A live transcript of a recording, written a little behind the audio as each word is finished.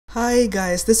Hi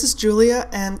guys, this is Julia,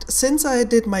 and since I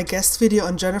did my guest video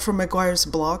on Jennifer Maguire's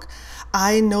blog,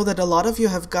 I know that a lot of you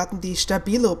have gotten the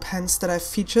Stabilo pens that I've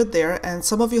featured there, and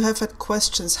some of you have had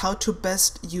questions how to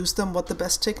best use them, what the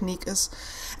best technique is.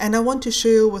 And I want to show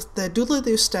you with the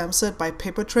Doodly-Doo stamp set by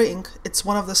Paper Tray Ink. It's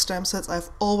one of the stamp sets I've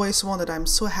always wanted. I'm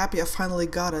so happy I finally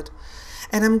got it.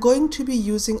 And I'm going to be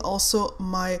using also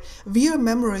my VR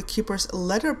Memory Keeper's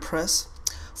Letterpress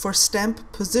for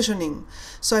stamp positioning.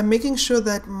 So I'm making sure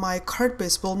that my card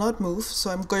base will not move.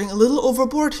 So I'm going a little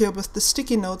overboard here with the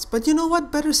sticky notes, but you know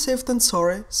what? Better safe than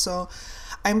sorry. So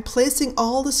I'm placing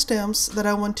all the stamps that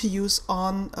I want to use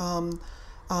on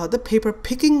the paper,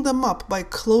 picking them up by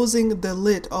closing the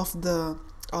lid of the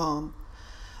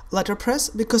letterpress,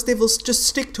 because they will just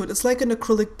stick to it. It's like an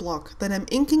acrylic block. Then I'm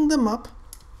inking them up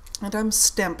and I'm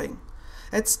stamping.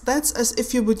 That's as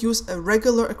if you would use a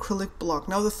regular acrylic block.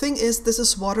 Now the thing is, this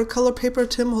is watercolor paper.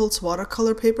 Tim holds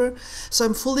watercolor paper, so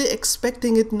I'm fully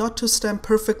expecting it not to stamp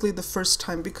perfectly the first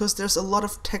time because there's a lot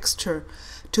of texture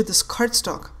to this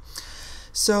cardstock.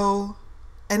 So,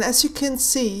 and as you can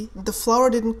see, the flower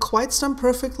didn't quite stamp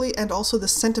perfectly, and also the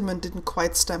sentiment didn't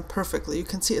quite stamp perfectly. You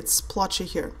can see it's splotchy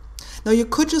here. Now you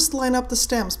could just line up the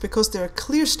stamps because they're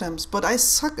clear stamps, but I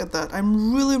suck at that.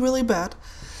 I'm really bad.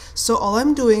 So all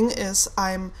I'm doing is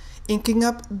I'm inking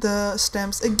up the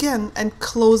stamps again and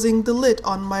closing the lid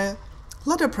on my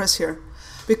letterpress here,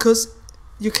 because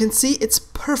you can see it's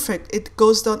perfect. It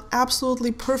goes down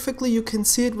absolutely perfectly. You can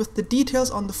see it with the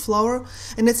details on the flower,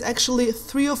 and it's actually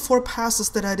 3 or 4 passes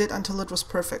that I did until it was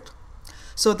perfect.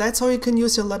 So that's how you can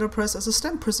use your letterpress as a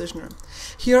stamp positioner.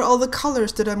 Here are all the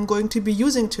colors that I'm going to be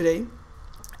using today.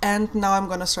 And now I'm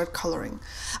gonna start coloring.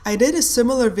 I did a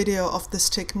similar video of this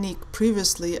technique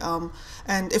previously,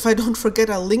 and if I don't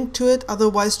forget, I'll link to it.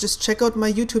 Otherwise, just check out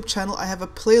my YouTube channel. I have a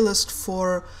playlist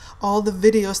for all the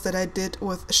videos that I did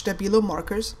with Stabilo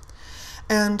markers.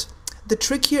 And the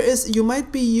trick here is you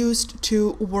might be used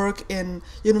to work in,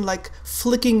 like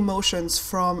flicking motions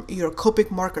from your Copic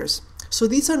markers. So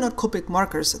these are not Copic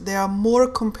markers. They are more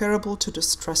comparable to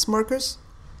distress markers.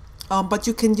 But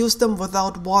you can use them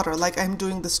without water, like I'm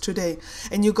doing this today,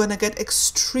 and you're gonna get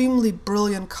extremely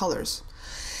brilliant colors.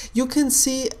 You can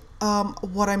see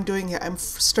what I'm doing here. I'm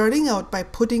starting out by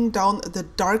putting down the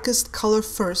darkest color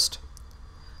first.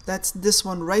 That's this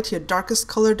one right here, darkest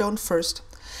color down first.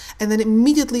 And then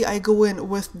immediately I go in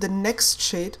with the next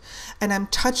shade, and I'm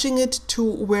touching it to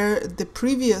where the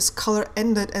previous color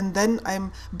ended, and then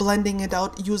I'm blending it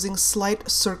out using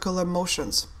slight circular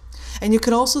motions. And you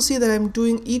can also see that I'm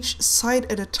doing each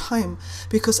side at a time,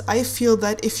 because I feel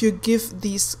that if you give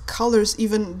these colors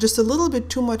even just a little bit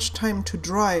too much time to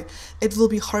dry, it will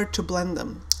be hard to blend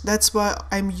them. That's why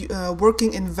I'm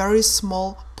working in very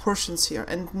small portions here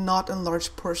and not in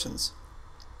large portions.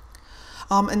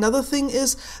 Another thing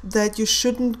is that you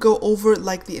shouldn't go over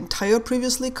like the entire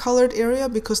previously colored area,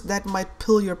 because that might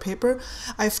pill your paper.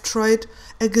 I've tried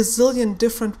a gazillion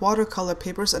different watercolor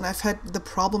papers and I've had the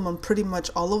problem on pretty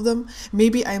much all of them.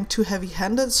 Maybe I'm too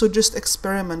heavy-handed, so just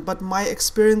experiment. But my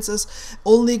experience is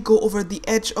only go over the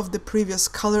edge of the previous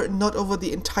color, not over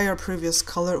the entire previous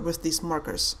color with these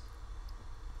markers.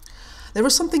 There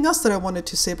was something else that I wanted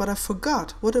to say, but I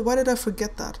forgot. Why did I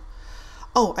forget that?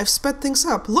 Oh, I've sped things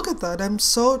up. Look at that. I'm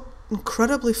so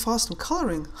incredibly fast in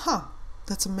coloring. Huh,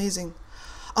 that's amazing.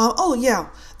 Oh yeah,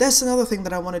 that's another thing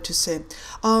that I wanted to say.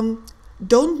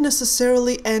 Don't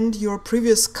necessarily end your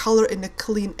previous color in a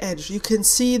clean edge. You can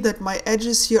see that my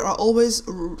edges here are always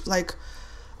like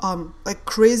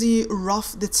crazy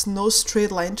rough. It's no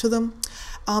straight line to them.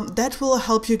 That will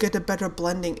help you get a better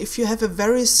blending. If you have a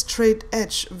very straight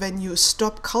edge when you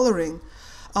stop coloring,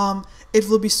 it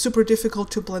will be super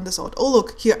difficult to blend this out. Oh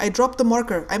look, here, I dropped the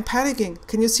marker. I'm panicking.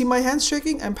 Can you see my hands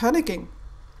shaking? I'm panicking.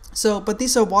 So, but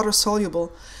these are water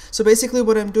soluble. So basically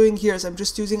what I'm doing here is I'm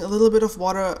just using a little bit of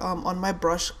water on my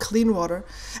brush, clean water,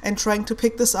 and trying to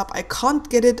pick this up. I can't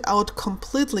get it out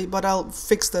completely, but I'll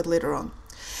fix that later on.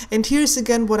 And here's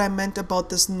again what I meant about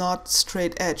this not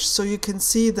straight edge. So you can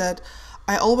see that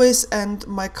I always end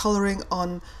my coloring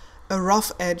on a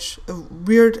rough edge, a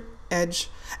weird edge,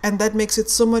 and that makes it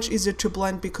so much easier to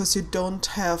blend because you don't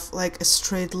have like a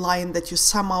straight line that you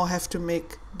somehow have to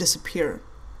make disappear.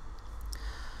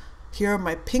 Here are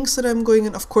my pinks that I'm going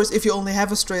in. Of course, if you only have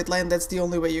a straight line, that's the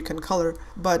only way you can color,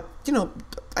 but you know,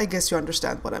 I guess you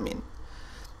understand what I mean.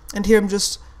 And here I'm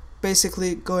just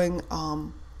basically going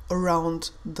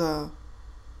around the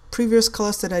previous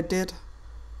colors that I did,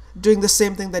 doing the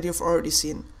same thing that you've already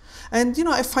seen. And you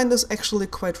know, I find this actually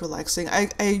quite relaxing. I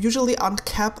usually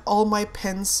uncap all my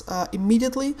pens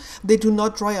immediately. They do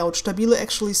not dry out. Stabilo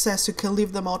actually says you can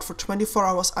leave them out for 24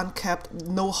 hours uncapped.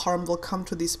 No harm will come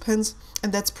to these pens.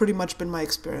 And that's pretty much been my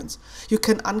experience. You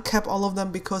can uncap all of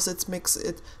them because it makes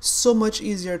it so much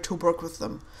easier to work with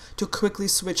them, to quickly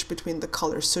switch between the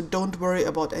colors. So don't worry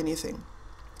about anything.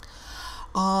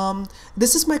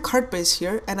 This is my card base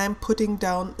here, and I'm putting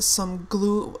down some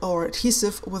glue or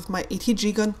adhesive with my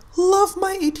ATG gun. Love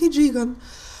my ATG gun.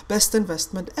 Best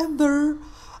investment ever.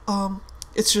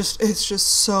 It's just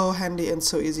so handy and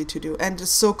so easy to do, and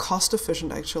it's so cost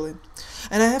efficient actually.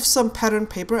 And I have some pattern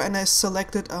paper, and I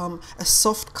selected a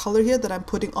soft color here that I'm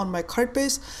putting on my card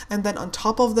base, and then on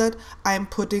top of that I'm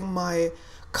putting my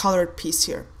colored piece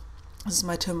here. This is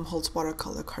my Tim Holtz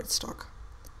watercolor cardstock.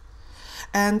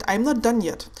 And I'm not done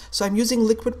yet, so I'm using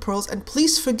liquid pearls, and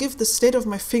please forgive the state of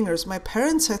my fingers. My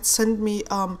parents had sent me,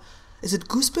 is it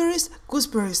gooseberries?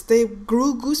 Gooseberries. They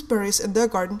grew gooseberries in their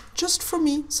garden just for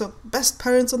me, so best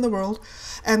parents in the world.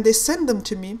 And they sent them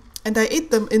to me, and I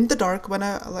ate them in the dark when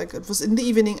it was in the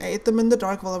evening. I ate them in the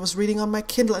dark while I was reading on my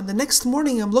Kindle, and the next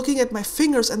morning I'm looking at my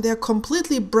fingers and they're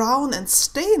completely brown and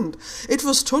stained. It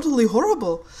was totally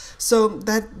horrible. So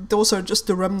those are just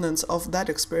the remnants of that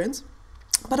experience.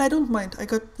 But I don't mind. I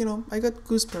got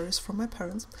gooseberries from my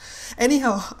parents.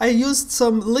 Anyhow, I used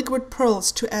some liquid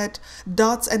pearls to add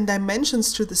dots and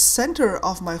dimensions to the center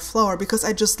of my flower because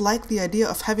I just like the idea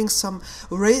of having some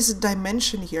raised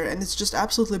dimension here, and it's just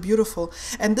absolutely beautiful.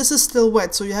 And this is still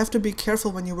wet, so you have to be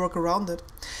careful when you work around it.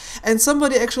 And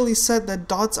somebody actually said that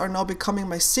dots are now becoming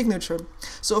my signature.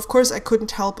 So of course I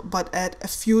couldn't help but add a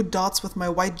few dots with my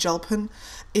white gel pen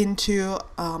into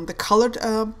the colored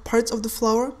parts of the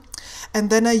flower. And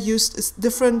then I used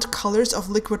different colors of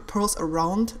liquid pearls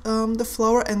around the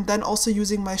flower, and then also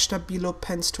using my Stabilo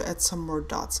pens to add some more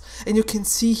dots. And you can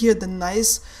see here the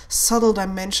nice subtle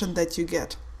dimension that you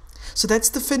get. So that's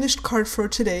the finished card for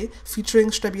today, featuring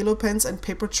Stabilo pens and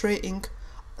paper tray ink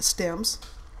stamps.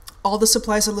 All the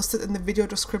supplies are listed in the video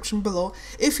description below.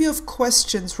 If you have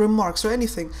questions, remarks, or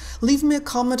anything, leave me a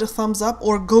comment, a thumbs up,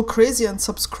 or go crazy and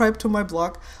subscribe to my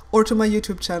blog or to my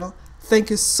YouTube channel.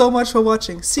 Thank you so much for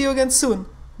watching. See you again soon.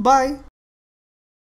 Bye!